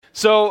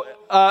So,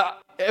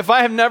 if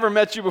I have never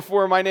met you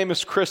before, my name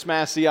is Chris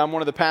Massey. I'm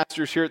one of the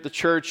pastors here at the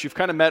church. You've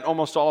kind of met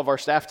almost all of our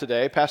staff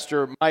today.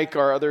 Pastor Mike,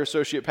 our other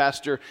associate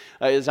pastor,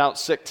 is out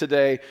sick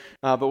today,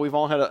 but we've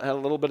all had a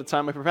little bit of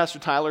time. Pastor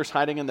Tyler's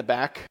hiding in the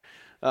back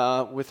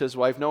with his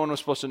wife. No one was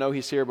supposed to know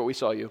he's here, but we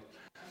saw you.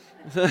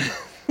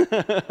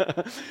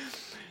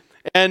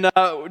 And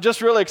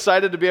just really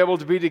excited to be able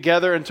to be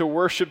together and to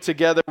worship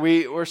together.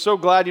 We're so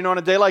glad, on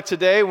a day like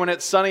today when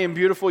it's sunny and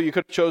beautiful, you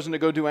could have chosen to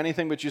go do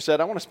anything, but you said,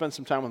 I want to spend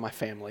some time with my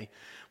family.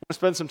 I want to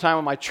spend some time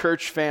with my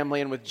church family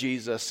and with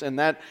Jesus. And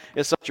that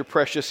is such a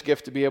precious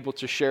gift to be able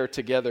to share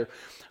together.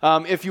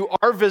 If you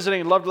are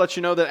visiting, I'd love to let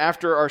you know that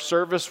after our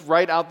service,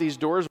 right out these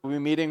doors, we'll be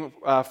meeting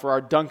for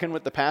our Dunkin'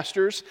 with the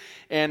pastors.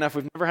 And if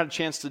we've never had a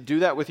chance to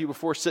do that with you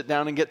before, sit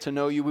down and get to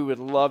know you. We would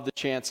love the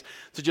chance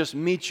to just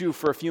meet you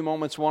for a few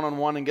moments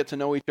one-on-one and get to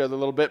know each other a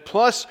little bit.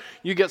 Plus,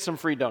 you get some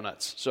free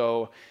donuts.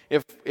 So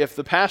if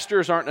the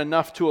pastors aren't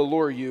enough to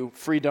allure you,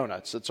 free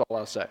donuts. That's all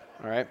I'll say.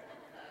 All right?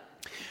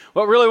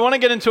 Well, really want to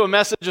get into a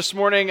message this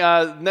morning,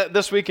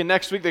 this week and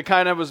next week that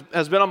kind of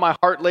has been on my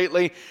heart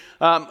lately.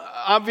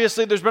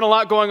 Obviously, there's been a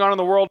lot going on in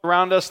the world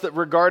around us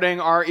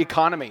regarding our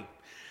economy.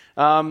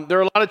 There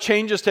are a lot of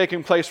changes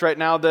taking place right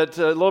now, that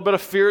a little bit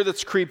of fear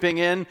that's creeping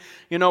in.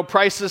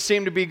 Prices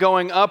seem to be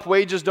going up.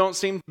 Wages don't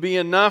seem to be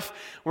enough.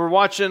 We're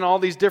watching all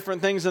these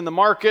different things in the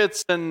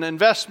markets and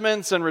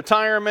investments and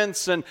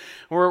retirements, and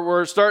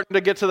we're starting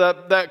to get to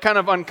that kind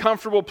of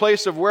uncomfortable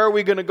place of where are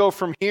we going to go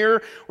from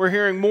here. We're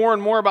hearing more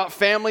and more about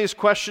families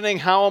questioning,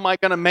 how am I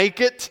going to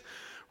make it?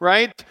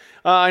 Right?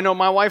 I know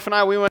my wife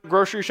and we went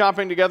grocery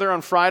shopping together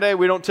on Friday.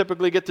 We don't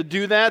typically get to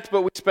do that,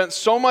 but we spent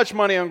so much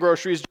money on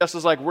groceries, just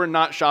as we're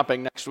not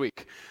shopping next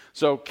week.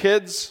 So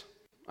kids,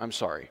 I'm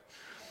sorry.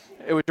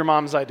 It was your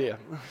mom's idea.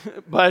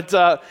 But,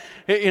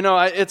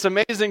 it's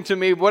amazing to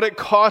me what it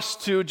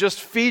costs to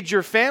just feed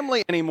your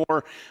family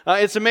anymore.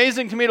 It's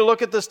amazing to me to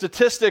look at the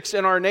statistics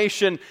in our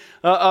nation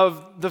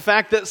of the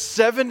fact that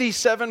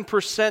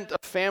 77% of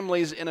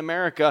families in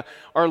America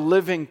are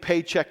living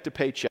paycheck to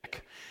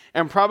paycheck.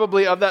 And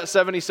probably of that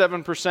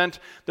 77%,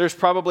 there's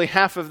probably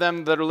half of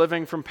them that are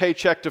living from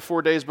paycheck to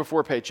 4 days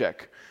before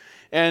paycheck.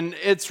 And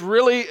it's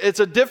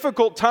a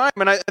difficult time.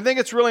 And I think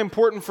it's really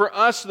important for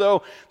us,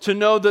 though, to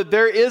know that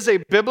there is a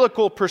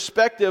biblical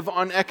perspective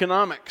on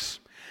economics.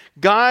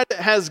 God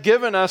has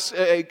given us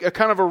a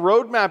kind of a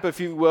roadmap,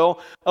 if you will,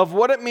 of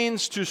what it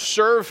means to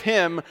serve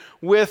Him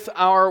with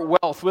our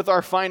wealth, with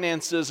our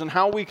finances, and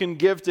how we can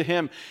give to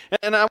Him.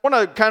 And I want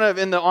to kind of,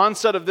 in the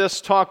onset of this,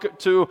 talk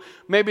to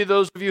maybe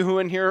those of you who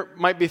in here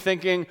might be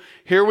thinking,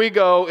 here we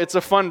go, it's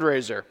a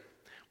fundraiser.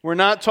 We're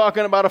not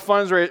talking about a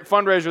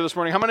fundraiser this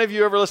morning. How many of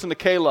you ever listen to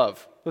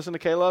K-Love? Listen to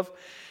K-Love?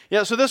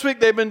 Yeah, so this week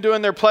they've been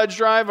doing their pledge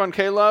drive on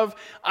K-Love.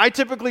 I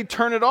typically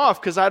turn it off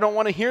because I don't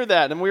want to hear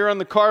that. And we were in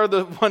the car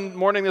one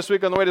morning this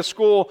week on the way to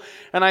school,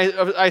 and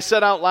I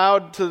said out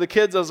loud to the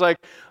kids, I was like,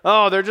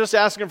 oh, they're just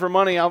asking for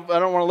money. I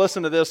don't want to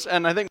listen to this.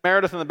 And I think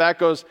Meredith in the back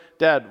goes,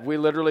 Dad, we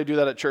literally do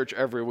that at church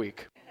every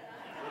week.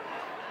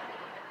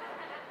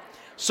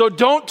 So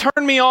don't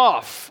turn me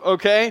off,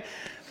 okay?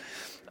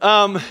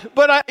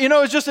 But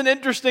it's just an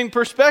interesting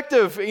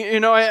perspective,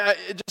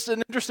 just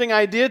an interesting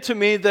idea to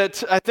me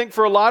that I think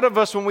for a lot of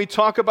us, when we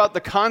talk about the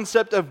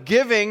concept of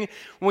giving,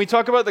 when we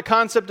talk about the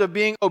concept of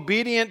being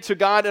obedient to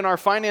God in our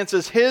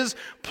finances, His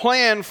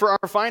plan for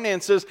our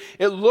finances,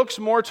 it looks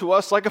more to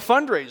us like a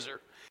fundraiser.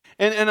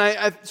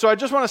 So I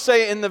just want to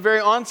say in the very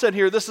onset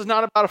here, this is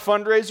not about a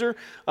fundraiser.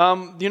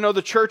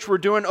 The church, we're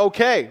doing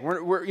okay.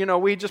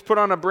 We just put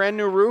on a brand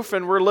new roof,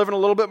 and we're living a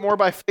little bit more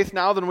by faith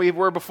now than we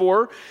were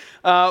before.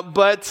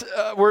 But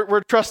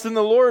we're trusting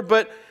the Lord.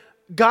 But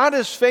God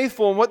is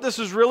faithful, and what this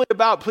is really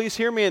about, please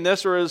hear me in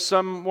this, or as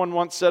someone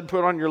once said,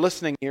 put on your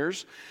listening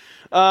ears.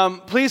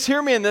 Please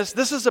hear me in this.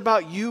 This is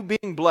about you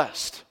being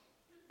blessed.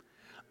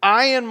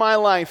 I, in my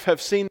life,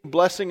 have seen the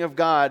blessing of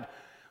God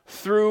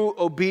through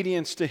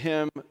obedience to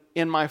Him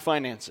in my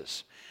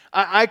finances.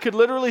 I could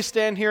literally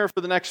stand here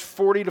for the next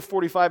 40 to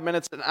 45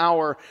 minutes, an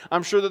hour.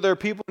 I'm sure that there are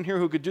people in here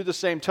who could do the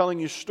same, telling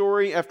you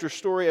story after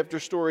story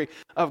after story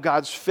of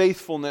God's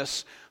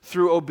faithfulness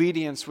through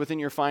obedience within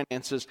your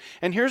finances.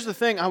 And here's the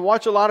thing, I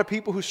watch a lot of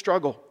people who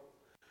struggle.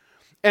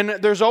 And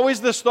there's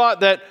always this thought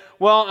that,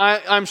 well,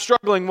 I'm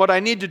struggling, what I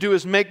need to do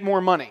is make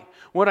more money.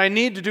 What I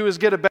need to do is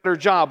get a better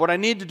job. What I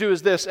need to do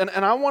is this. And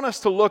I want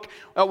us to look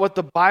at what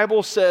the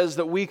Bible says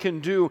that we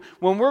can do.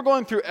 When we're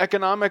going through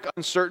economic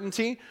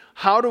uncertainty,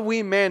 how do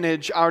we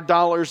manage our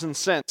dollars and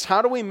cents?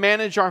 How do we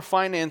manage our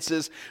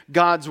finances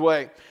God's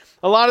way?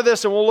 A lot of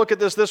this, and we'll look at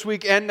this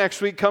week and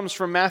next week, comes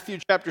from Matthew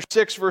chapter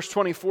 6, verse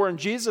 24, and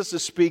Jesus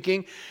is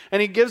speaking,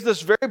 and He gives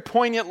this very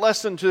poignant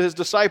lesson to His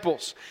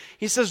disciples.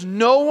 He says,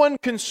 no one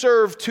can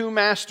serve two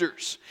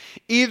masters.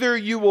 Either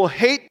you will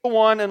hate the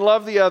one and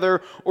love the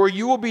other, or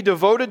you will be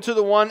devoted to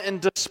the one and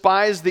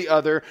despise the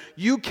other.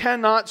 You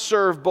cannot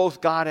serve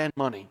both God and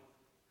money.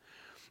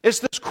 It's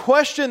this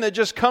question that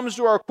just comes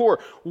to our core.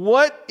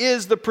 What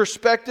is the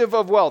perspective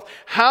of wealth?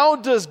 How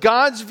does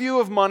God's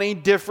view of money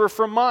differ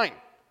from mine?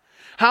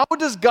 How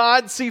does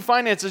God see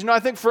finances? I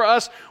think for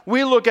us,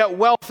 we look at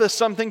wealth as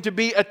something to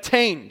be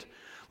attained.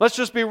 Let's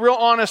just be real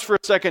honest for a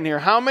second here.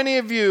 How many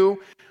of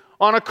you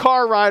on a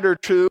car ride or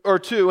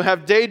two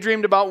have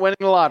daydreamed about winning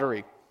the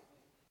lottery?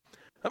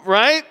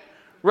 Right?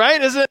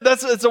 Right?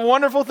 It's a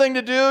wonderful thing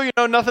to do.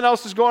 Nothing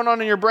else is going on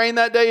in your brain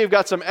that day. You've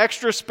got some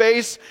extra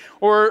space,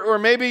 or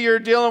maybe you're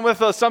dealing with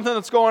something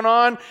that's going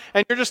on,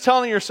 and you're just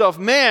telling yourself,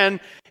 man,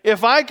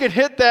 if I could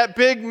hit that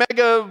big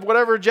mega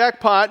whatever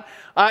jackpot,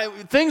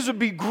 things would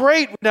be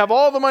great. We'd have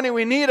all the money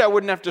we need. I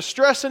wouldn't have to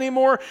stress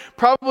anymore.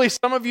 Probably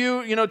some of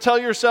you, tell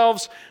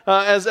yourselves,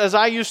 as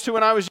I used to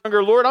when I was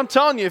younger, Lord, I'm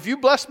telling you, if you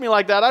blessed me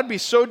like that, I'd be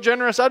so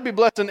generous. I'd be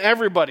blessing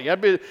everybody.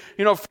 I'd be,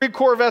 free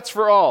Corvettes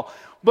for all.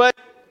 But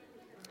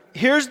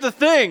here's the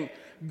thing.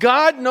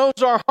 God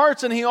knows our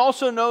hearts, and He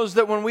also knows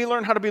that when we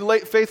learn how to be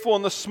faithful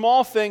in the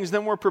small things,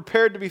 then we're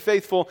prepared to be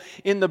faithful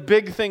in the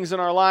big things in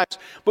our lives.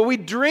 But we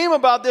dream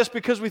about this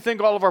because we think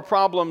all of our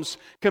problems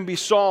can be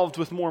solved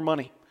with more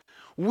money.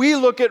 We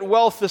look at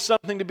wealth as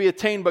something to be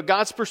attained, but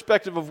God's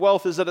perspective of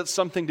wealth is that it's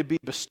something to be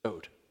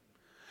bestowed.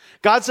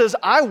 God says,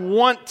 I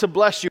want to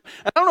bless you.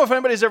 And I don't know if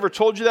anybody's ever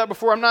told you that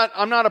before. I'm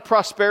not a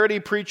prosperity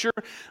preacher,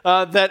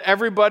 that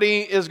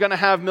everybody is going to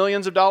have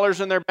millions of dollars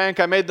in their bank.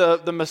 I made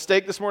the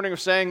mistake this morning of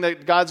saying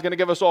that God's going to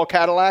give us all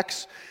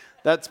Cadillacs.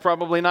 That's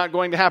probably not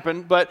going to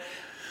happen. But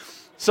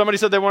somebody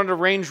said they wanted a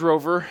Range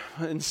Rover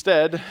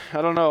instead.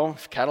 I don't know.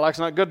 If Cadillac's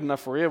not good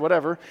enough for you,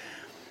 whatever.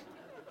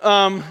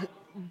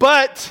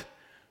 But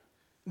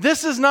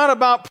this is not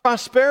about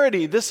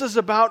prosperity. This is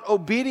about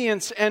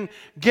obedience and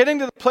getting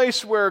to the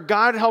place where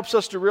God helps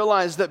us to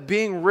realize that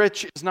being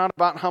rich is not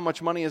about how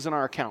much money is in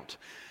our account.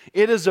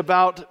 It is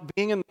about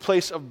being in the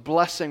place of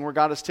blessing where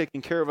God is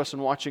taking care of us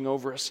and watching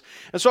over us.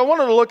 And so I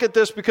wanted to look at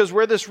this because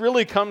where this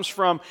really comes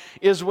from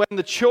is when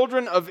the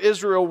children of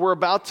Israel were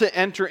about to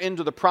enter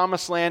into the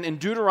promised land. In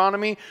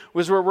Deuteronomy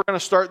was where we're going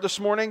to start this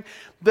morning.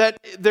 That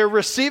they're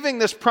receiving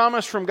this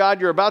promise from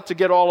God. You're about to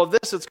get all of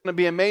this. It's going to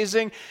be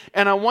amazing.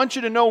 And I want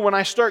you to know when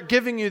I start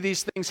giving you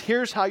these things,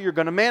 here's how you're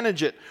going to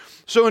manage it.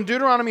 So in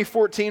Deuteronomy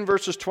 14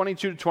 verses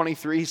 22 to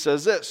 23, he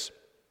says this.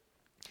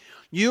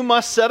 You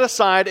must set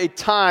aside a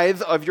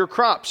tithe of your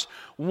crops.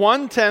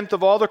 1/10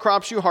 of all the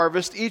crops you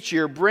harvest each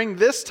year. Bring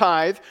this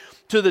tithe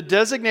to the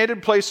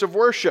designated place of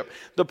worship,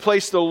 the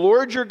place the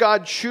Lord your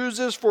God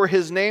chooses for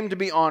His name to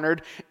be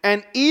honored,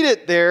 and eat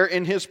it there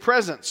in His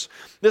presence.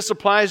 This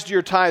applies to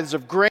your tithes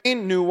of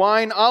grain, new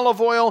wine,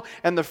 olive oil,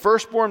 and the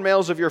firstborn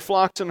males of your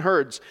flocks and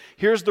herds.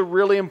 Here's the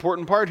really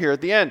important part here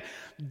at the end.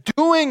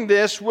 Doing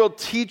this will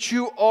teach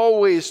you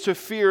always to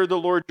fear the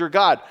Lord your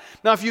God.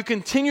 Now, if you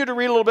continue to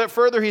read a little bit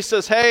further, he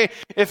says, hey,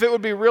 if it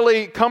would be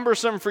really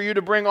cumbersome for you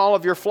to bring all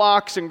of your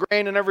flocks and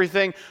grain and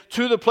everything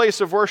to the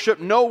place of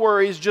worship, no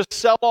worries, just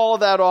sell all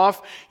of that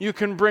off. You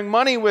can bring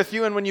money with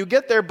you, and when you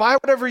get there, buy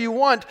whatever you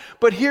want.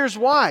 But here's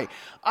why.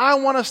 I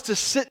want us to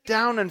sit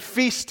down and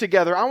feast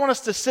together. I want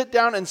us to sit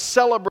down and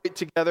celebrate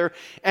together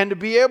and to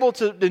be able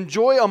to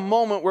enjoy a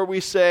moment where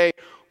we say,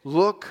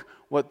 look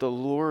what the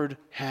Lord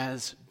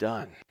has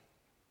done.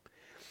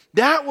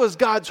 That was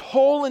God's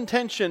whole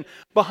intention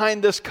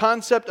behind this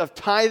concept of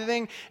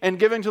tithing and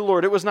giving to the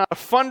Lord. It was not a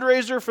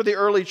fundraiser for the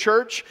early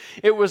church.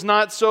 It was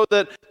not so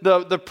that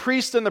the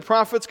priests and the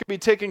prophets could be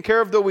taken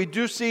care of, though we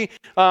do see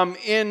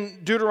in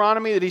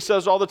Deuteronomy that he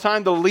says all the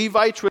time, the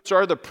Levites, which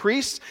are the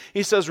priests,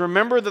 he says,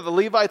 remember that the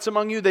Levites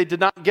among you, they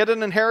did not get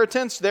an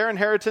inheritance. Their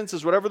inheritance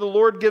is whatever the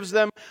Lord gives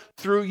them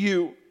through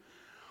you.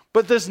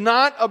 But this is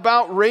not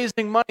about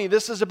raising money.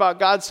 This is about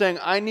God saying,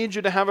 I need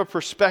you to have a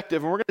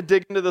perspective. And we're going to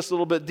dig into this a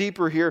little bit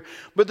deeper here.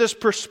 But this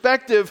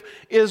perspective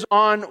is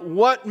on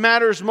what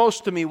matters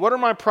most to me. What are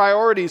my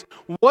priorities?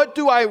 What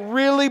do I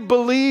really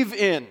believe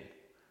in?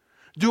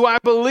 Do I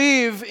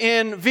believe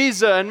in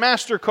Visa and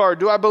MasterCard?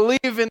 Do I believe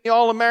in the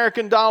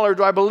all-American dollar?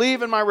 Do I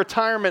believe in my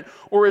retirement?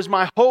 Or is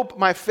my hope,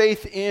 my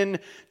faith in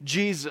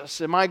Jesus?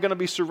 Am I going to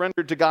be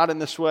surrendered to God in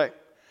this way?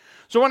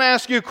 So I want to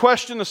ask you a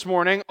question this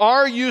morning.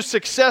 Are you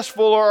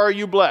successful or are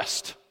you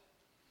blessed?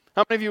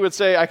 How many of you would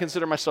say, I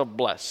consider myself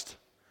blessed?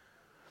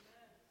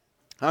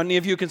 How many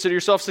of you consider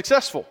yourself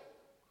successful?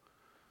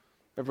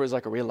 Everybody's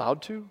like, are we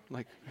allowed to?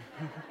 Like,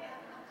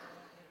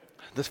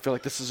 I feel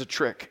like this is a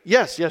trick.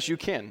 Yes, you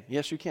can.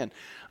 Yes, you can.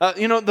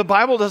 The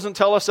Bible doesn't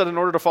tell us that in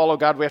order to follow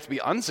God, we have to be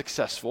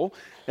unsuccessful.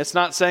 It's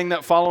not saying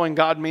that following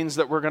God means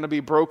that we're going to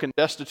be broke and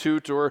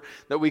destitute or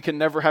that we can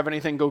never have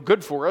anything go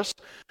good for us.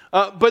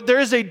 But there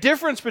is a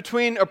difference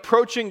between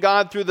approaching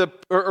God through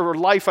or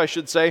life, I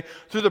should say,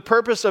 through the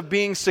purpose of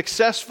being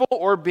successful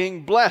or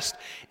being blessed.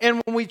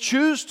 And when we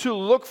choose to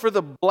look for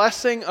the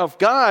blessing of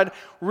God,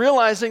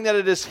 realizing that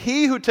it is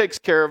He who takes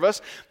care of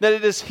us, that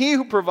it is He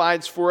who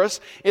provides for us,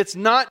 it's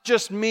not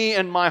just me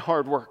and my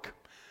hard work.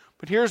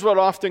 But here's what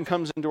often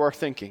comes into our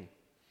thinking.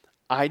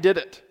 I did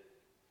it.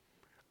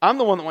 I'm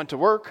the one that went to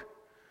work.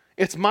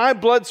 It's my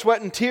blood,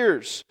 sweat, and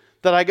tears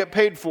that I get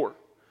paid for.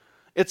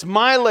 It's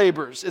my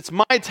labors. It's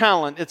my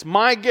talent. It's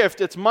my gift.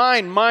 It's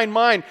mine.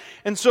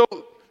 And so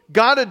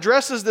God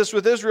addresses this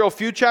with Israel a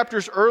few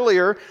chapters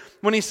earlier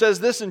when he says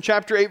this in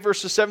chapter 8,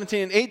 verses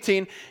 17 and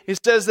 18. He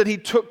says that he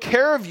took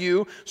care of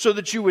you so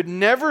that you would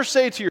never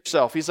say to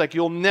yourself, he's like,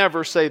 you'll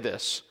never say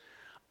this,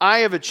 I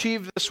have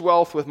achieved this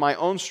wealth with my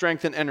own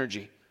strength and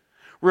energy.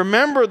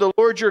 Remember the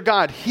Lord your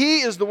God.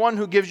 He is the one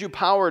who gives you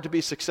power to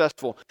be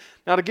successful.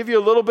 Now, to give you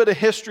a little bit of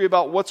history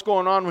about what's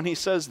going on when he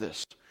says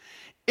this.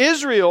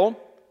 Israel,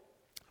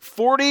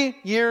 40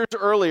 years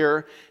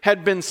earlier,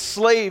 had been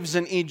slaves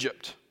in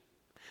Egypt.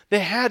 They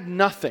had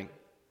nothing.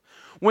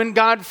 When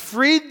God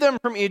freed them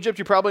from Egypt,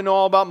 you probably know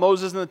all about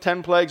Moses and the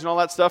 10 plagues and all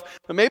that stuff,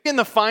 but maybe in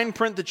the fine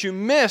print that you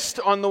missed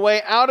on the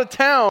way out of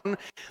town,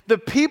 the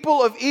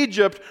people of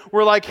Egypt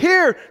were like,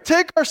 here,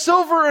 take our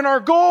silver and our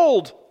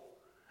gold,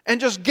 and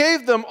just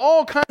gave them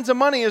all kinds of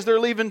money as they're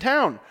leaving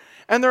town.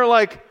 And they're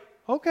like,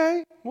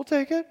 okay, we'll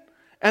take it.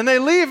 And they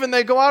leave and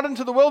they go out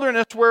into the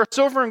wilderness where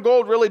silver and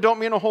gold really don't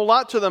mean a whole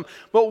lot to them.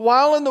 But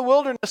while in the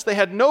wilderness, they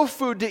had no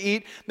food to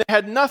eat. They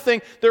had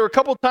nothing. There were a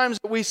couple times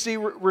that we see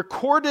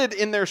recorded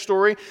in their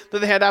story that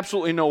they had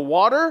absolutely no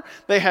water.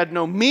 They had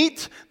no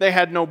meat. They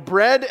had no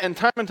bread. And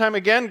time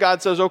again,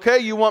 God says, okay,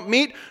 you want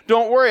meat?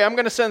 Don't worry. I'm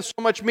going to send so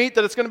much meat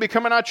that it's going to be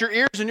coming out your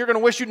ears and you're going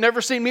to wish you'd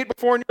never seen meat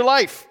before in your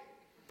life.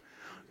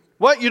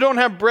 What? You don't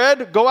have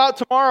bread? Go out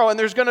tomorrow and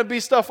there's going to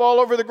be stuff all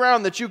over the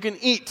ground that you can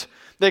eat.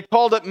 They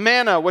called it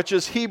manna, which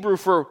is Hebrew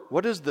for,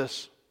 what is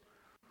this?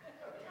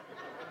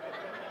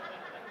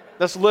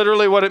 That's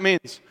literally what it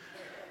means.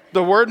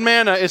 The word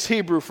manna is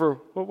Hebrew for,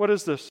 well, what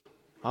is this?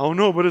 I don't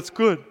know, but it's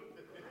good.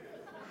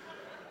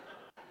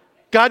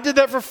 God did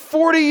that for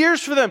 40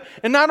 years for them.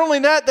 And not only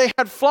that, they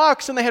had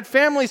flocks and they had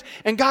families.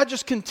 And God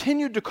just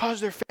continued to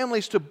cause their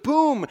families to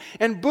boom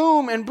and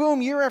boom and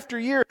boom year after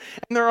year.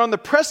 And they're on the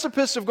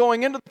precipice of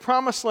going into the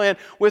promised land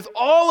with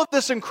all of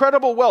this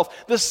incredible wealth.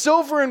 The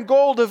silver and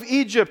gold of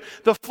Egypt,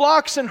 the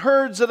flocks and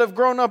herds that have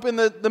grown up in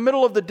the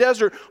middle of the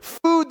desert,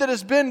 food that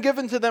has been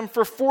given to them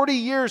for 40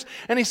 years.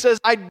 And he says,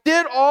 I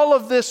did all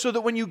of this so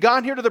that when you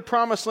got here to the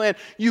promised land,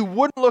 you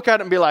wouldn't look at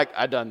it and be like,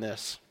 I done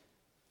this.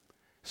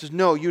 He says,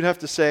 no, you'd have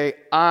to say,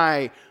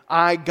 I,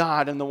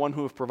 God, am the one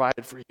who have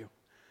provided for you.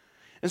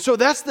 And so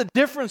that's the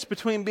difference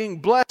between being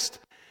blessed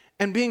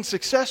and being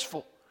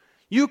successful.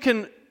 You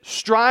can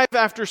strive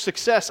after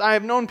success. I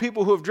have known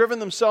people who have driven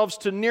themselves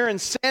to near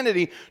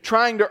insanity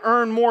trying to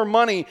earn more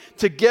money,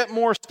 to get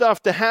more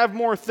stuff, to have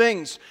more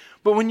things.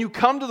 But when you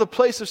come to the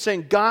place of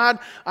saying, God,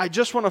 I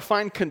just want to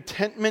find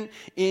contentment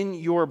in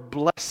your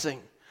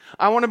blessing.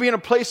 I want to be in a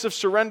place of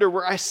surrender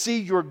where I see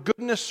your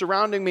goodness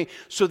surrounding me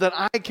so that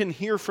I can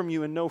hear from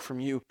you and know from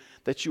you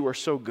that you are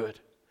so good.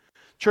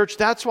 Church,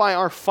 that's why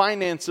our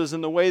finances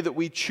and the way that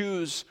we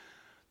choose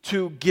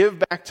to give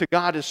back to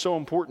God is so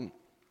important.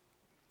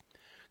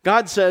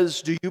 God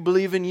says, do you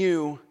believe in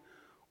you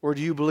or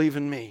do you believe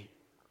in me?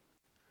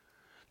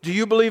 Do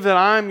you believe that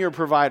I'm your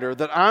provider,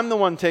 that I'm the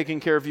one taking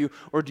care of you,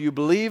 or do you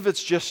believe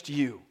it's just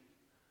you?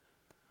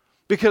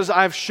 Because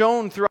I've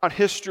shown throughout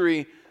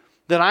history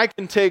that I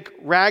can take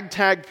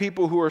ragtag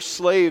people who are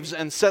slaves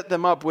and set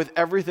them up with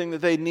everything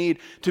that they need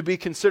to be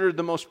considered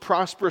the most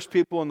prosperous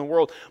people in the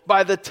world.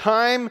 By the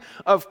time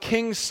of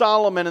King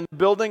Solomon and the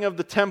building of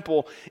the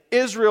temple,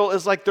 Israel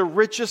is like the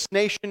richest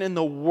nation in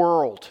the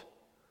world.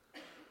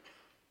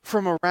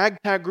 From a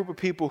ragtag group of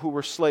people who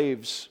were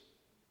slaves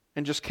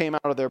and just came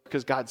out of there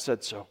because God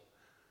said so.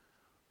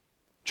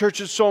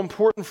 Church, it's so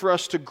important for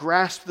us to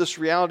grasp this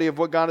reality of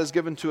what God has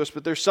given to us,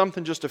 but there's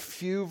something just a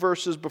few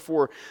verses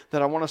before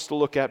that I want us to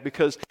look at,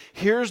 because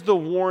here's the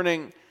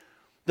warning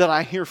that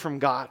I hear from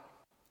God.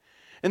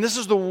 And this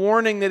is the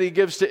warning that he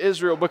gives to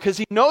Israel, because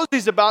he knows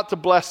he's about to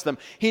bless them.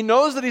 He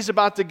knows that he's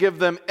about to give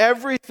them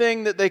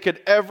everything that they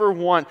could ever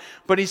want.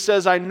 But he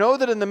says, I know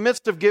that in the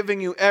midst of giving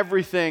you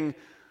everything,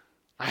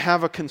 I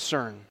have a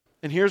concern.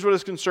 And here's what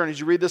his concern is.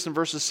 You read this in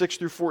verses 6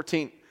 through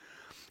 14.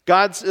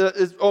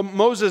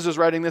 Moses is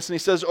writing this, and he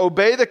says,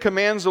 obey the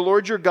commands of the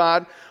Lord your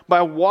God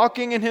by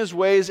walking in his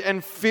ways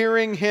and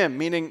fearing him,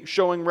 meaning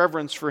showing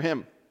reverence for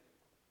him.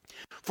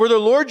 For the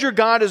Lord your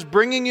God is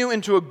bringing you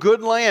into a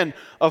good land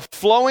of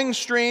flowing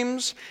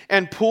streams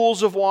and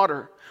pools of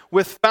water,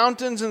 with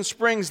fountains and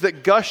springs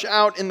that gush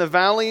out in the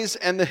valleys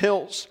and the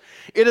hills.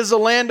 It is a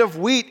land of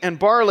wheat and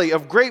barley,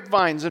 of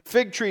grapevines and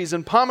fig trees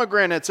and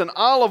pomegranates and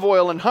olive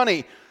oil and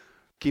honey.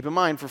 Keep in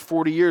mind, for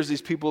 40 years,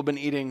 these people have been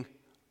eating,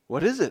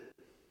 what is it?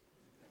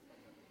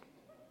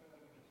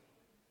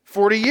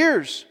 40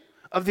 years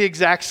of the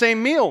exact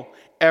same meal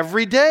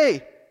every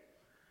day.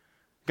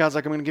 God's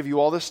like, I'm going to give you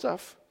all this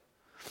stuff.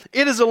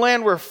 It is a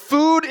land where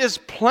food is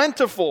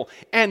plentiful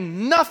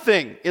and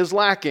nothing is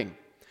lacking.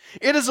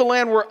 It is a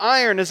land where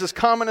iron is as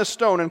common as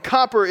stone and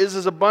copper is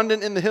as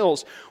abundant in the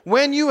hills.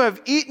 When you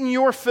have eaten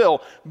your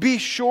fill, be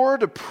sure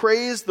to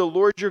praise the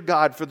Lord your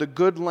God for the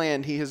good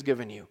land he has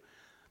given you.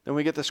 Then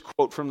we get this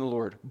quote from the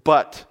Lord.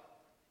 But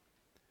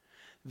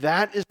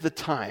that is the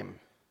time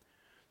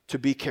to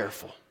be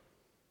careful.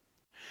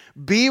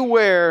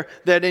 Beware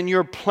that in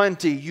your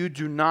plenty you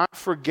do not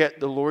forget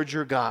the Lord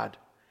your God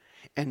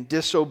and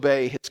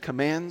disobey his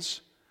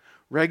commands,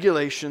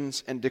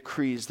 regulations, and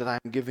decrees that I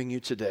am giving you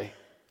today.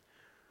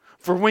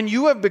 For when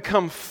you have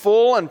become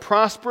full and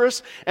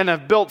prosperous and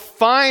have built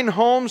fine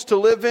homes to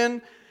live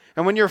in,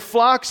 and when your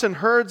flocks and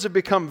herds have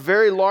become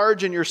very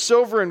large and your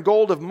silver and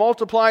gold have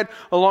multiplied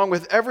along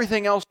with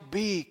everything else,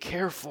 be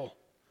careful.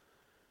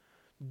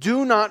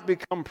 Do not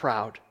become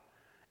proud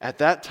at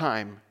that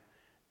time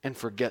and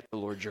forget the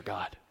Lord your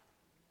God.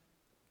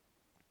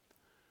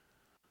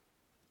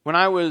 When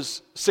I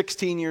was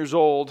 16 years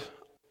old,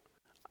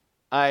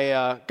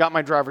 I got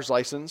my driver's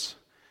license.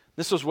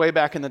 This was way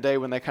back in the day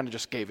when they kind of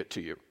just gave it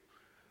to you.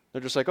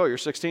 They're just like, oh, you're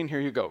 16, here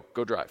you go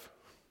drive.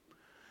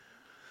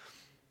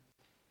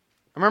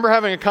 I remember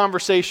having a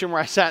conversation where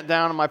I sat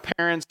down and my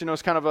parents,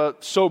 it's kind of a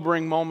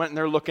sobering moment and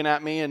they're looking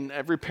at me, and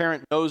every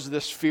parent knows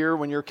this fear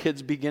when your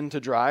kids begin to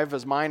drive.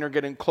 As mine are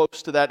getting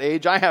close to that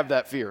age, I have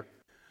that fear.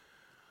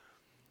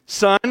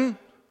 Son,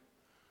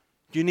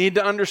 you need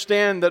to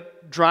understand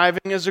that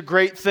driving is a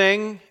great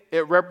thing.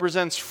 It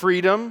represents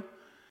freedom.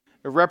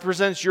 It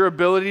represents your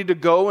ability to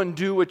go and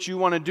do what you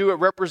want to do. It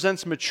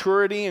represents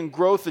maturity and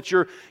growth, that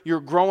you're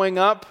growing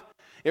up.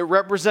 It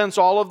represents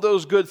all of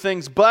those good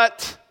things.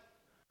 But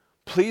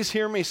please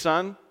hear me,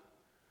 son.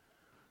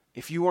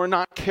 If you are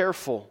not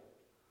careful,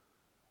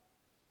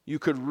 you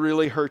could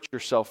really hurt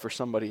yourself or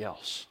somebody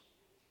else.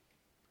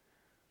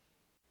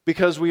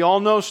 Because we all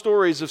know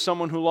stories of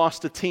someone who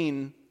lost a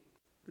teen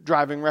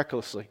driving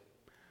recklessly.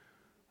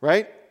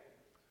 Right?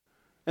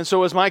 And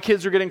so as my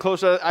kids are getting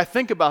closer, I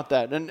think about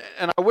that. And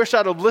I wish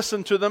I'd have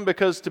listened to them,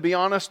 because to be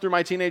honest, through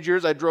my teenage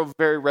years, I drove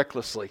very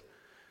recklessly.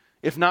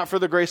 If not for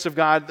the grace of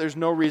God, there's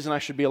no reason I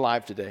should be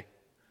alive today.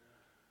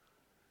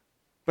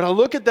 But I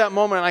look at that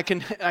moment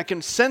and I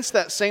can sense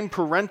that same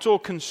parental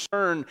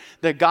concern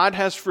that God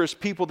has for His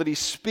people, that He's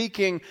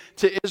speaking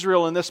to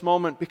Israel in this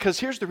moment. Because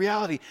here's the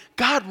reality.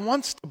 God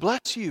wants to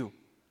bless you.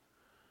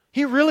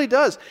 He really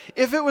does.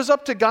 If it was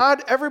up to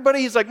God,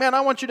 everybody, He's like, man,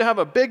 I want you to have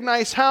a big,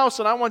 nice house,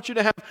 and I want you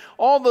to have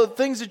all the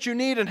things that you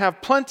need and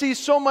have plenty,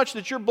 so much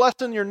that you're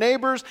blessing your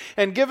neighbors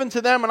and giving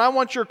to them, and I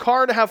want your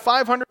car to have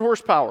 500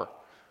 horsepower.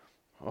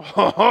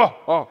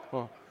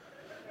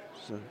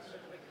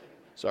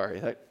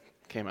 Sorry, that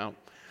came out.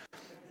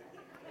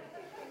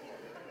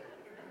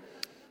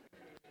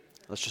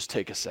 Let's just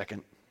take a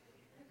second.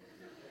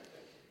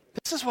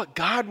 This is what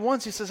God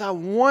wants. He says, I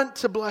want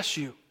to bless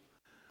you.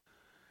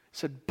 He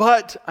said,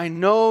 but I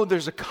know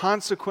there's a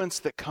consequence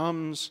that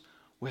comes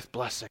with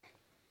blessing.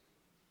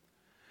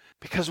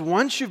 Because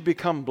once you've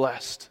become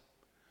blessed,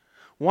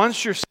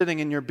 once you're sitting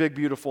in your big,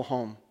 beautiful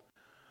home,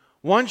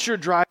 once you're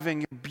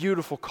driving your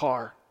beautiful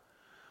car,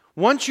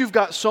 once you've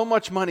got so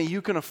much money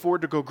you can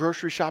afford to go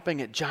grocery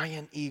shopping at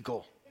Giant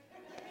Eagle.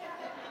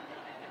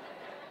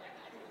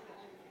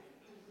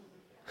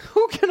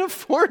 Who can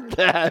afford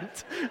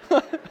that?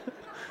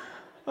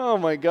 Oh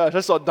my gosh,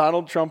 I saw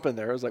Donald Trump in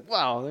there. I was like,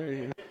 wow, there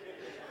you go.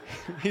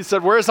 He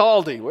said, where's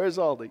Aldi? Where's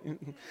Aldi?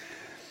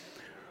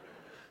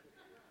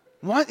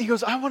 He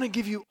goes, I want to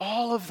give you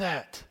all of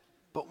that.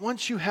 But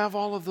once you have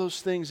all of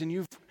those things and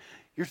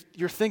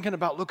you're thinking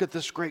about, look at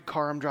this great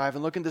car I'm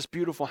driving, look at this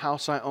beautiful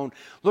house I own,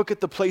 look at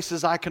the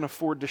places I can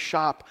afford to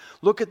shop,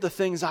 look at the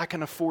things I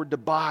can afford to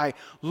buy,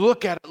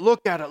 look at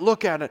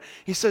it.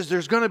 He says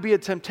there's going to be a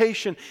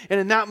temptation, and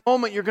in that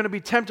moment you're going to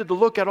be tempted to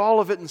look at all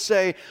of it and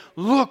say,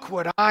 look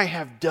what I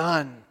have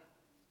done.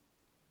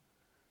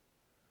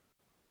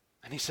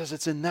 And he says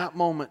it's in that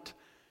moment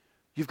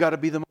you've got to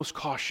be the most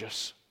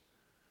cautious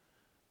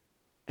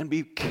and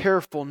be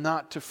careful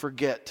not to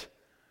forget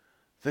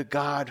the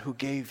God who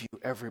gave you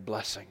every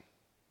blessing.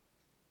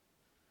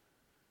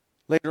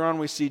 Later on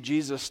we see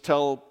Jesus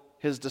tell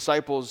His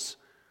disciples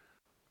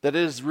that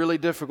it is really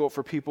difficult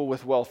for people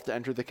with wealth to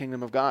enter the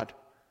kingdom of God.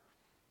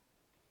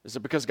 Is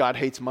it because God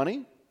hates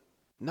money?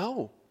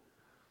 No.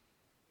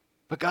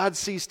 But God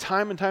sees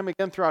time and time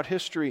again throughout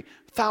history,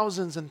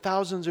 thousands and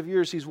thousands of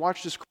years, He's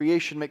watched His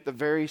creation make the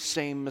very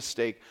same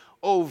mistake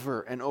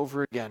over and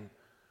over again.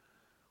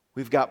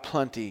 We've got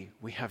plenty.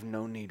 We have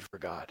no need for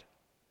God.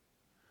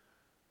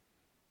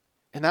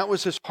 And that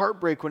was His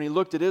heartbreak when He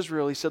looked at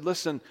Israel. He said,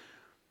 listen,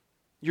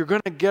 you're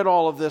going to get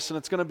all of this, and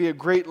it's going to be a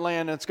great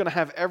land, and it's going to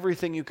have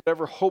everything you could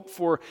ever hope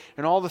for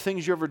and all the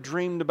things you ever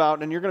dreamed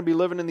about, and you're going to be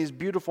living in these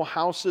beautiful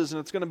houses,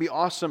 and it's going to be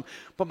awesome.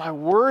 But my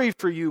worry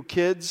for you,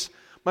 kids,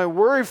 my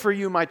worry for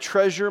you, my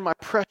treasure, my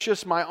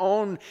precious, my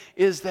own,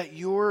 is that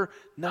you're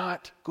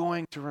not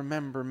going to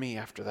remember me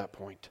after that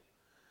point.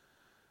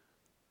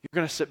 You're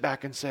going to sit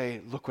back and say,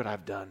 look what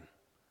I've done.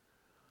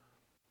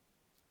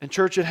 And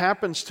church, it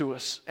happens to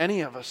us,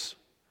 any of us.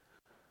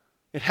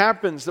 It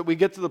happens that we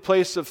get to the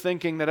place of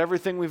thinking that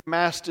everything we've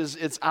amassed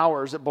it's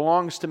ours. It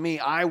belongs to me.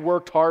 I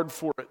worked hard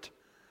for it.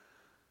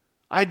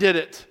 I did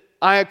it.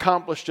 I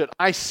accomplished it.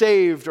 I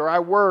saved, or I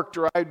worked,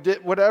 or I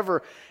did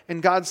whatever.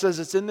 And God says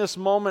it's in this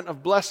moment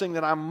of blessing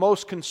that I'm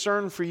most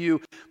concerned for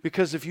you,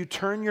 because if you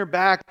turn your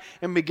back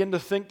and begin to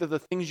think that the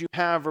things you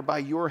have are by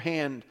your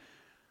hand,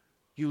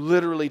 you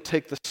literally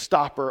take the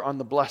stopper on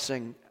the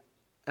blessing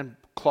and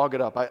clog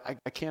it up. I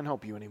can't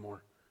help you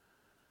anymore.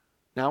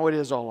 Now it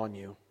is all on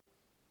you.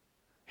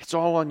 It's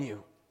all on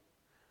you.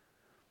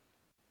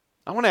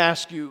 I want to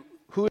ask you,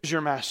 who is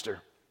your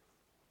master?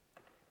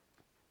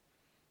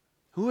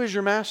 Who is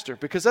your master?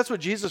 Because that's what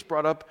Jesus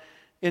brought up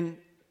in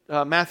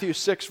Matthew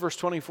 6, verse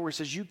 24. He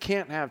says, you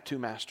can't have two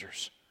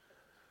masters.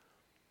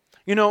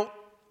 You know,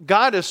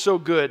 God is so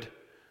good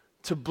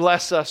to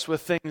bless us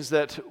with things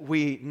that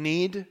we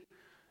need,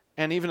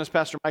 and even as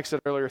Pastor Mike said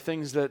earlier,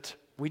 things that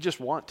we just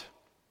want.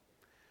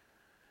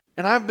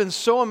 And I've been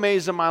so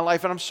amazed in my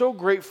life, and I'm so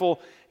grateful.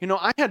 You know,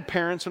 I had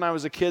parents when I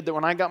was a kid that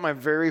when I got my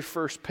very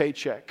first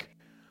paycheck,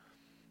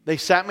 they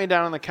sat me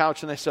down on the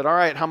couch and they said, all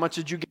right, how much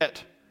did you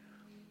get?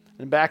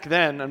 And back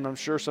then, and I'm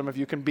sure some of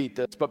you can beat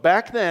this, but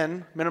back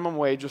then, minimum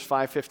wage was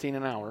 $5.15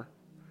 an hour.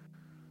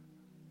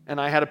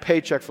 And I had a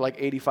paycheck for like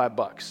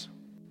 $85.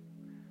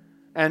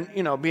 And,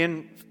 you know,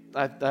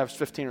 I was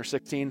 15 or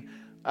 16,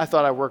 I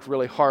thought I worked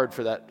really hard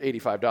for that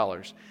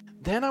 $85.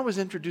 Then I was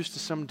introduced to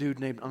some dude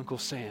named Uncle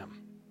Sam.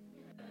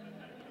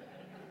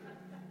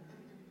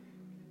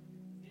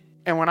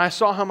 And when I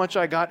saw how much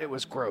I got, it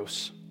was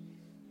gross.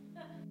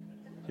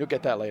 You'll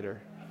get that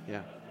later.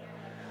 Yeah.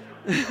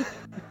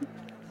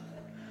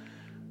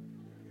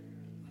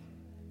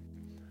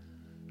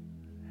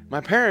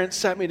 My parents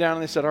sat me down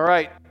and they said, all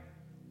right,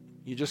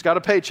 you just got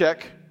a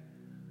paycheck.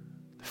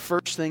 The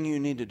first thing you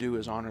need to do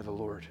is honor the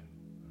Lord.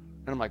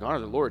 And I'm like, honor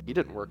the Lord? He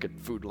didn't work at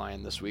Food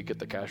Lion this week at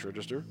the cash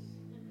register.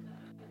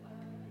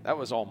 That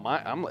was all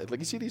I'm like,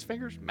 you see these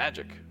fingers?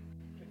 Magic.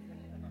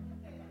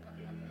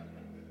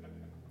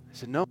 I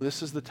said, no,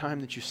 this is the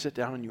time that you sit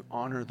down and you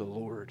honor the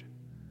Lord.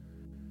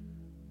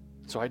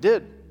 So I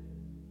did.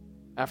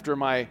 After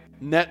my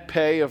net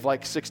pay of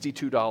like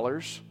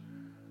 $62,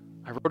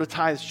 I wrote a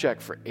tithes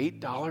check for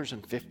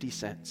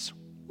 $8.50.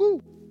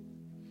 Woo!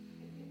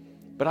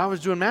 But I was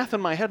doing math in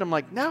my head. I'm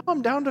like, now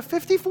I'm down to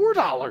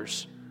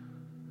 $54.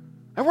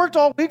 I worked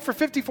all week for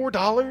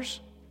 $54.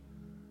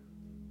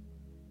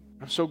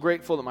 I'm so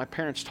grateful that my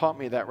parents taught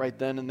me that right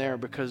then and there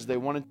because they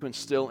wanted to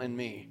instill in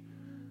me,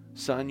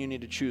 son, you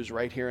need to choose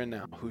right here and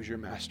now who's your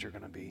master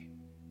going to be.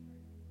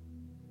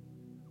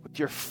 With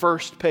your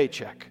first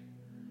paycheck,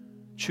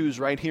 choose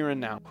right here and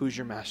now who's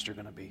your master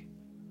going to be.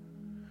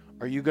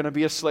 Are you going to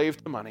be a slave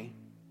to money?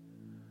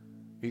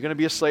 Are you going to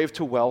be a slave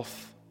to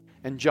wealth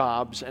and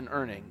jobs and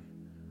earning?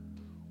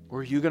 Or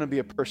are you going to be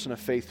a person of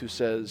faith who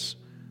says,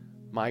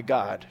 my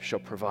God shall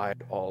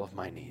provide all of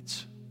my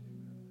needs?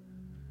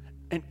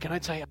 And can I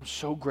tell you, I'm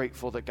so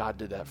grateful that God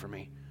did that for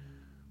me.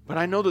 But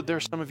I know that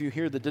there's some of you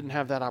here that didn't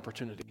have that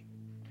opportunity.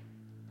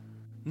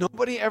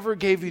 Nobody ever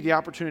gave you the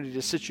opportunity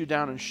to sit you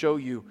down and show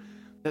you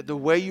that the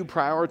way you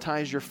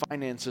prioritize your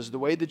finances, the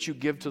way that you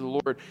give to the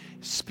Lord,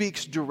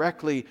 speaks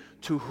directly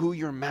to who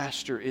your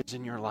master is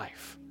in your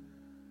life.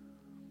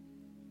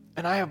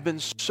 And I have been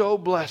so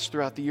blessed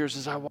throughout the years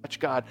as I watch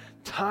God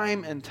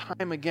time and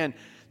time again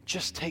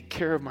just take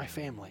care of my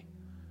family.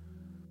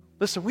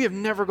 Listen, we have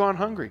never gone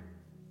hungry.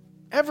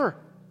 Ever.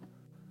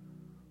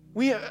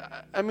 I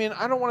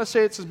don't want to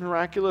say it's as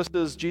miraculous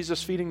as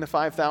Jesus feeding the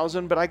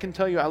 5,000, but I can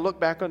tell you, I look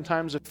back on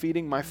times of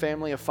feeding my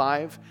family of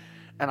 5,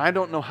 and I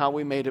don't know how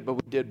we made it, but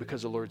we did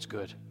because the Lord's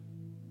good.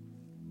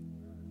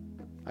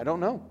 I don't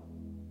know.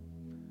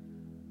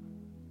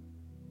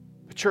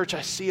 But church,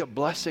 I see a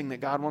blessing that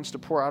God wants to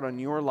pour out on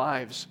your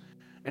lives,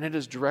 and it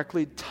is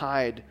directly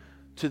tied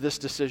to this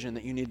decision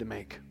that you need to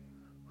make.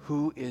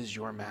 Who is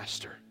your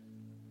master?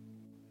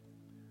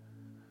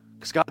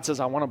 Because God says,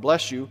 I want to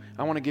bless you.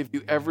 I want to give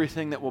you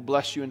everything that will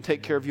bless you and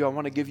take care of you. I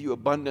want to give you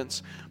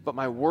abundance. But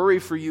my worry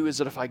for you is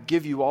that if I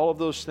give you all of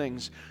those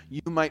things,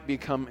 you might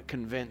become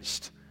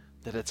convinced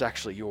that it's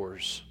actually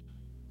yours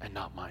and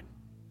not mine.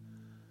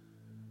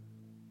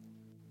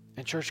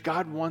 And church,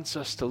 God wants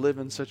us to live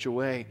in such a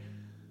way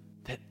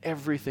that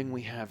everything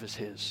we have is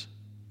His.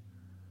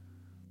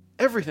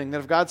 Everything that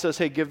if God says,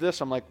 hey, give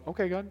this, I'm like,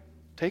 okay, God,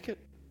 take it.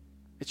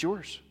 It's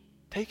yours.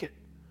 Take it.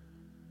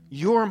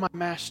 You're my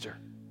master.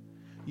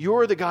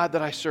 You're the God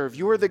that I serve.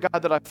 You're the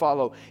God that I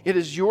follow. It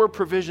is your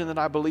provision that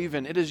I believe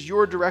in. It is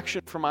your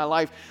direction for my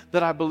life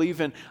that I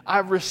believe in. I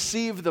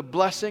receive the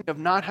blessing of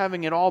not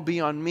having it all be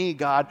on me,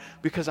 God,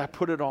 because I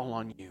put it all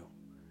on you.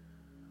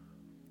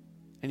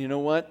 And you know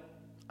what?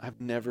 I've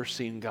never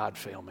seen God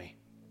fail me.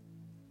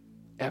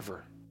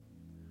 Ever.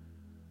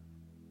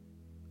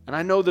 And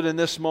I know that in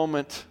this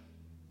moment,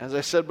 as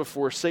I said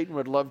before, Satan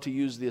would love to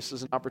use this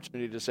as an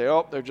opportunity to say,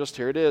 oh,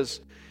 here it is.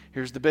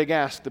 Here's the big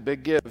ask, the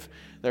big give.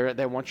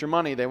 They want your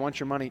money. They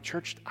want your money.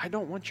 Church, I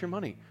don't want your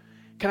money.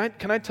 Can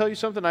I tell you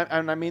something?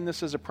 I mean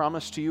this as a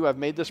promise to you. I've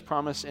made this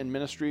promise in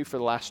ministry for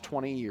the last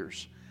 20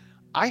 years.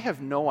 I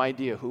have no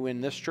idea who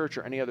in this church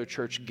or any other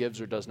church gives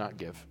or does not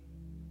give.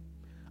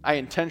 I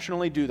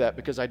intentionally do that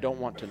because I don't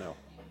want to know.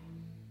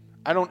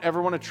 I don't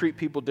ever want to treat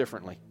people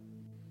differently.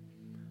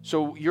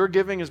 So your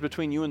giving is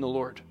between you and the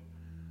Lord.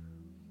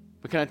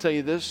 But can I tell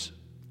you this?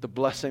 The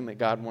blessing that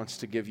God wants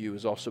to give you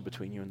is also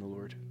between you and the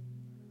Lord.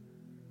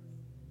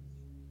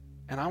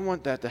 And I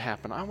want that to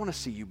happen. I want to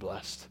see you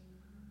blessed.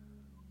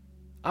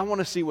 I want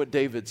to see what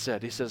David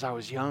said. He says, I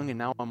was young and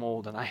now I'm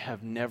old, and I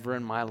have never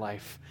in my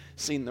life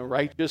seen the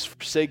righteous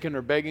forsaken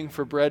or begging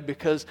for bread,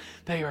 because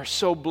they are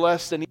so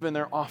blessed, and even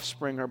their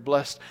offspring are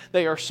blessed.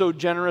 They are so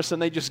generous, and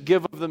they just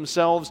give of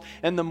themselves,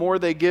 and the more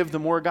they give, the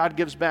more God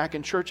gives back.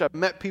 In church, I've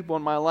met people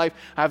in my life,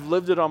 I've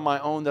lived it on my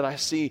own, that I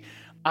see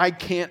I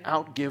can't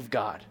outgive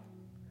God.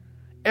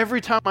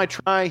 Every time I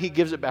try, He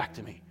gives it back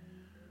to me.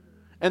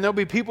 And there'll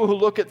be people who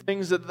look at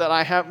things that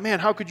I have, man,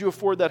 how could you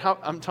afford that?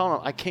 I'm telling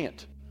them, I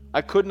can't.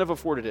 I couldn't have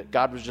afforded it.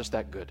 God was just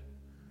that good.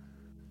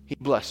 He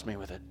blessed me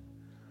with it.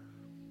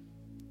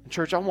 And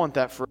church, I want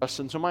that for us.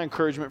 And so my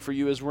encouragement for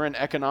you is, we're in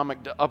economic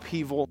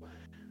upheaval,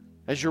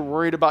 as you're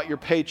worried about your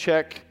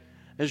paycheck,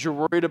 as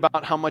you're worried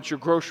about how much your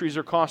groceries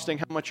are costing,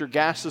 how much your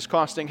gas is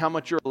costing, how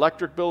much your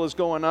electric bill is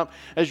going up,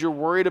 as you're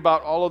worried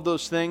about all of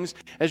those things,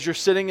 as you're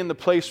sitting in the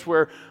place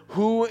where,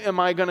 who am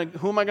I going to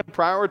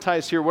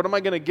prioritize here? What am I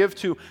going to give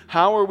to?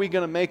 How are we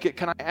going to make it?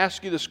 Can I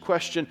ask you this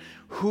question?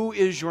 Who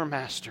is your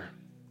master?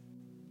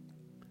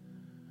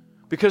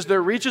 Because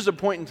there reaches a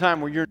point in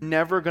time where you're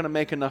never going to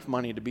make enough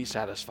money to be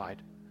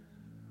satisfied.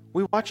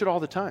 We watch it all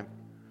the time.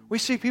 We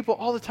see people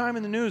all the time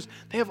in the news.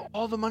 They have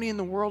all the money in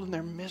the world and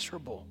they're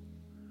miserable.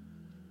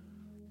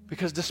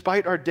 Because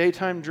despite our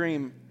daytime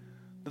dream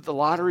that the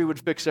lottery would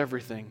fix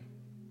everything,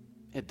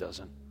 it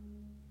doesn't.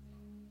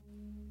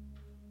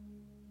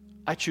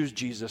 I choose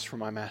Jesus for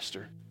my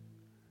master.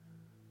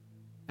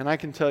 And I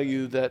can tell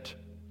you that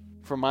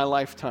for my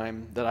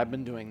lifetime that I've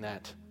been doing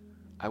that,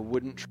 I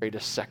wouldn't trade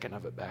a second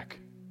of it back.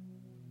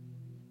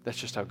 That's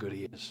just how good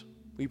He is.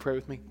 Will you pray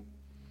with me?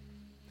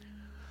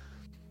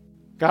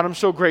 God, I'm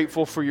so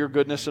grateful for your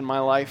goodness in my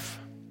life.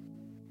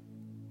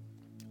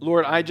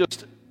 Lord, I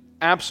just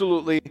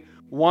absolutely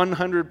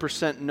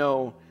 100%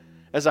 know,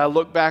 as I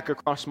look back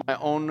across my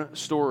own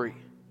story,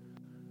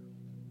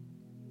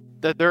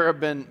 that there have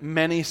been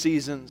many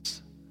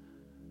seasons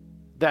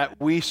that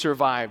we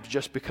survived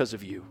just because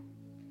of you.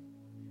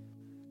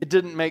 It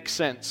didn't make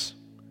sense.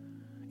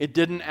 It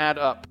didn't add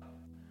up.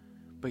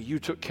 But you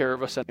took care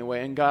of us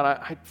anyway. And God,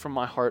 I from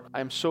my heart,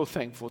 I am so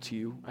thankful to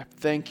you. I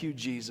thank you,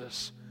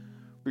 Jesus,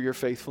 for your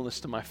faithfulness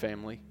to my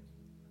family.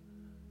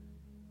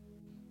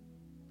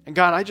 And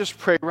God, I just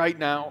pray right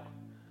now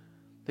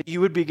that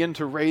you would begin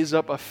to raise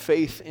up a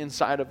faith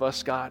inside of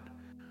us, God.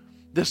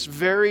 This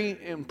very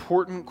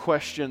important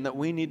question that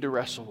we need to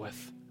wrestle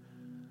with.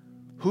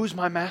 Who's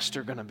my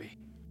master going to be?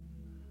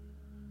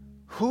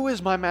 Who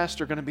is my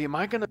master going to be? Am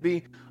I going to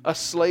be a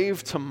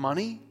slave to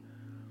money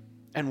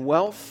and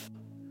wealth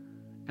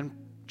and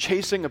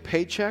chasing a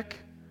paycheck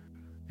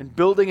and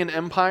building an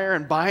empire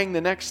and buying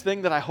the next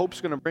thing that I hope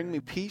is going to bring me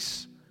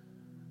peace?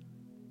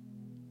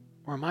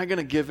 Or am I going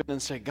to give in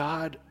and say,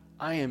 God,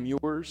 I am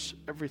yours.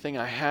 Everything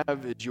I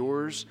have is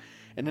yours.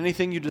 And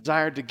anything you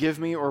desire to give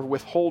me or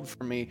withhold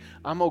from me,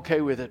 I'm okay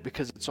with it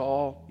because it's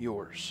all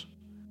yours.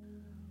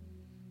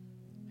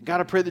 God,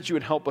 I pray that you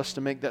would help us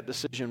to make that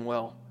decision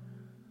well.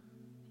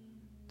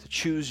 To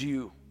choose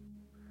you.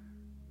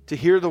 To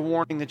hear the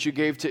warning that you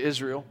gave to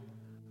Israel.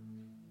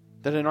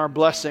 That in our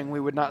blessing we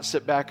would not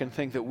sit back and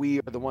think that we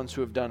are the ones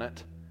who have done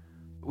it.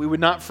 We would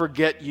not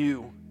forget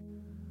you.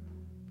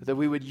 But that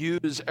we would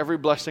use every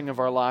blessing of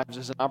our lives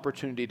as an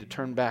opportunity to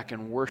turn back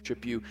and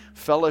worship you,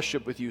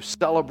 fellowship with you,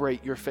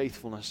 celebrate your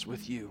faithfulness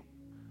with you.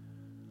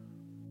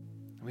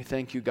 And we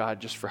thank you, God,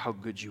 just for how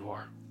good you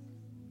are.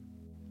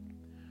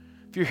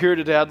 If you're here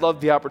today, I'd love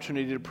the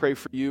opportunity to pray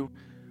for you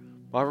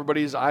while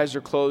everybody's eyes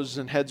are closed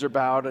and heads are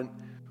bowed. And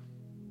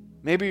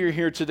maybe you're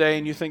here today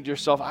and you think to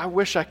yourself, I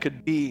wish I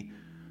could be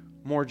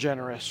more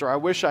generous, or I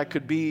wish I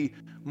could be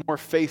more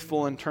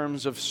faithful in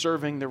terms of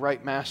serving the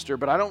right master,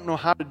 but I don't know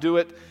how to do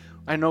it.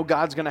 I know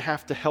God's going to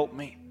have to help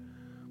me,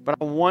 but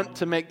I want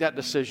to make that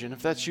decision.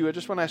 If that's you, I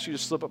just want to ask you to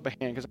slip up a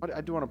hand, because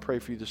I do want to pray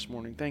for you this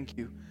morning. Thank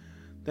you.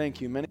 Thank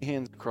you. Many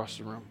hands across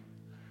the room.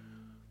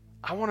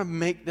 I want to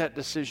make that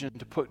decision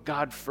to put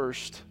God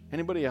first.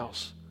 Anybody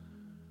else?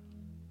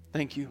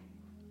 Thank you.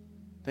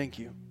 Thank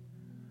you.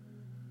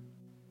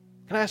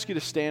 Can I ask you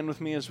to stand with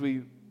me as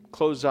we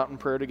close out in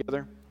prayer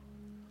together?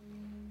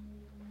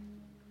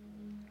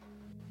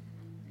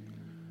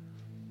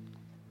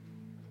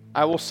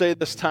 I will say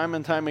this time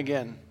and time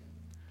again.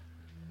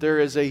 There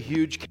is a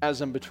huge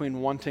chasm between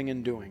wanting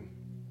and doing.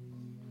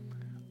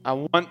 I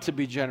want to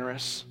be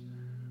generous,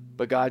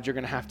 but God, you're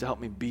going to have to help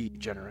me be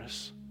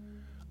generous.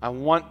 I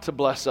want to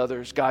bless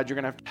others. God, you're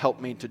going to have to help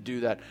me to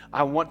do that.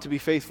 I want to be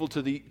faithful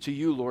to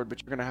you, Lord,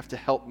 but you're going to have to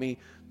help me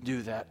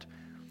do that.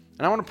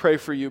 And I want to pray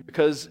for you,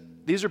 because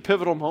these are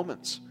pivotal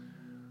moments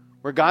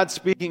where God's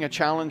speaking a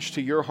challenge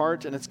to your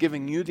heart, and it's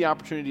giving you the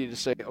opportunity to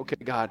say, okay,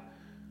 God,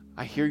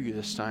 I hear you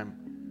this time.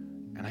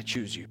 And I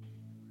choose you.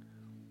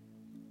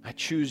 I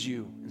choose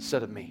you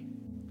instead of me.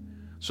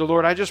 So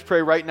Lord, I just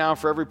pray right now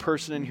for every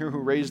person in here who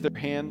raised their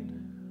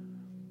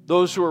hand,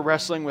 those who are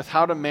wrestling with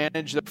how to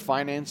manage their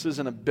finances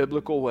in a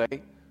biblical way.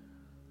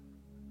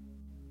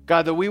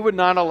 God, that we would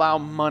not allow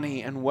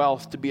money and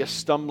wealth to be a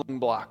stumbling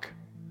block,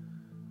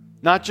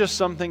 not just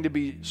something to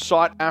be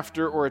sought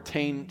after or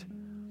attained,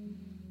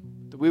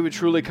 That we would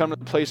truly come to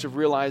the place of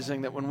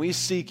realizing that when we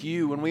seek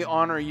you, when we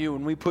honor you,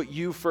 when we put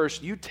you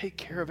first, you take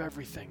care of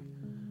everything.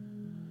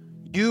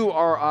 You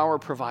are our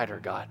provider,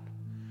 God.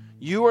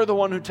 You are the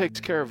one who takes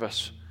care of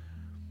us.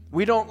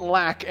 We don't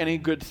lack any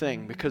good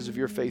thing because of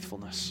your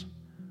faithfulness.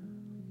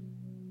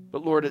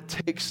 But Lord, it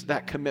takes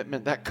that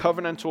commitment, that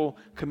covenantal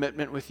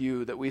commitment with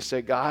you that we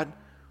say, God,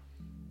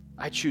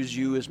 I choose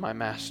you as my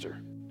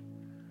master.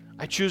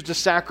 I choose to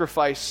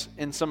sacrifice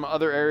in some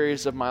other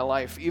areas of my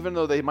life, even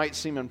though they might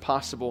seem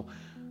impossible,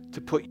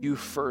 to put you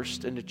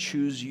first and to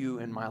choose you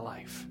in my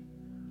life.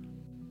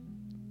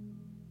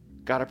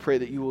 God, I pray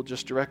that you will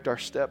just direct our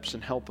steps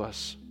and help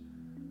us.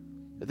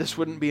 That this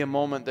wouldn't be a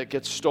moment that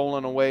gets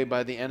stolen away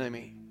by the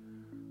enemy,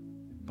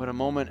 but a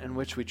moment in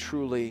which we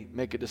truly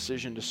make a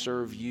decision to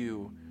serve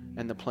you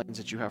and the plans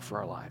that you have for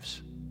our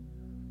lives,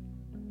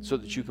 so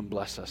that you can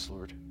bless us,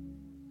 Lord.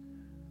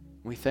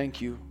 We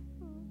thank you.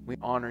 We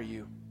honor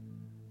you.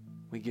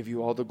 We give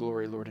you all the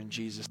glory, Lord, in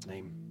Jesus'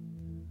 name.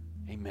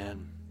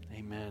 Amen.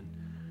 Amen.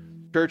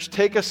 Church,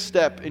 take a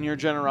step in your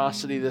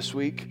generosity this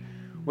week.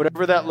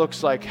 Whatever that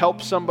looks like,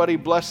 help somebody,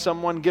 bless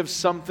someone, give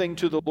something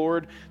to the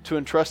Lord to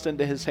entrust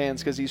into his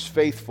hands, because he's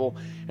faithful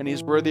and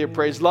he's worthy of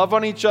praise. Love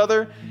on each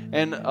other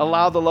and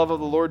allow the love of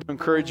the Lord to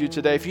encourage you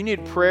today. If you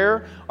need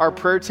prayer, our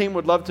prayer team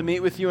would love to meet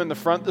with you in the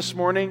front this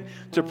morning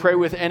to pray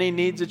with any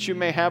needs that you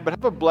may have. But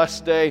have a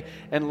blessed day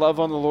and love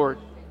on the Lord.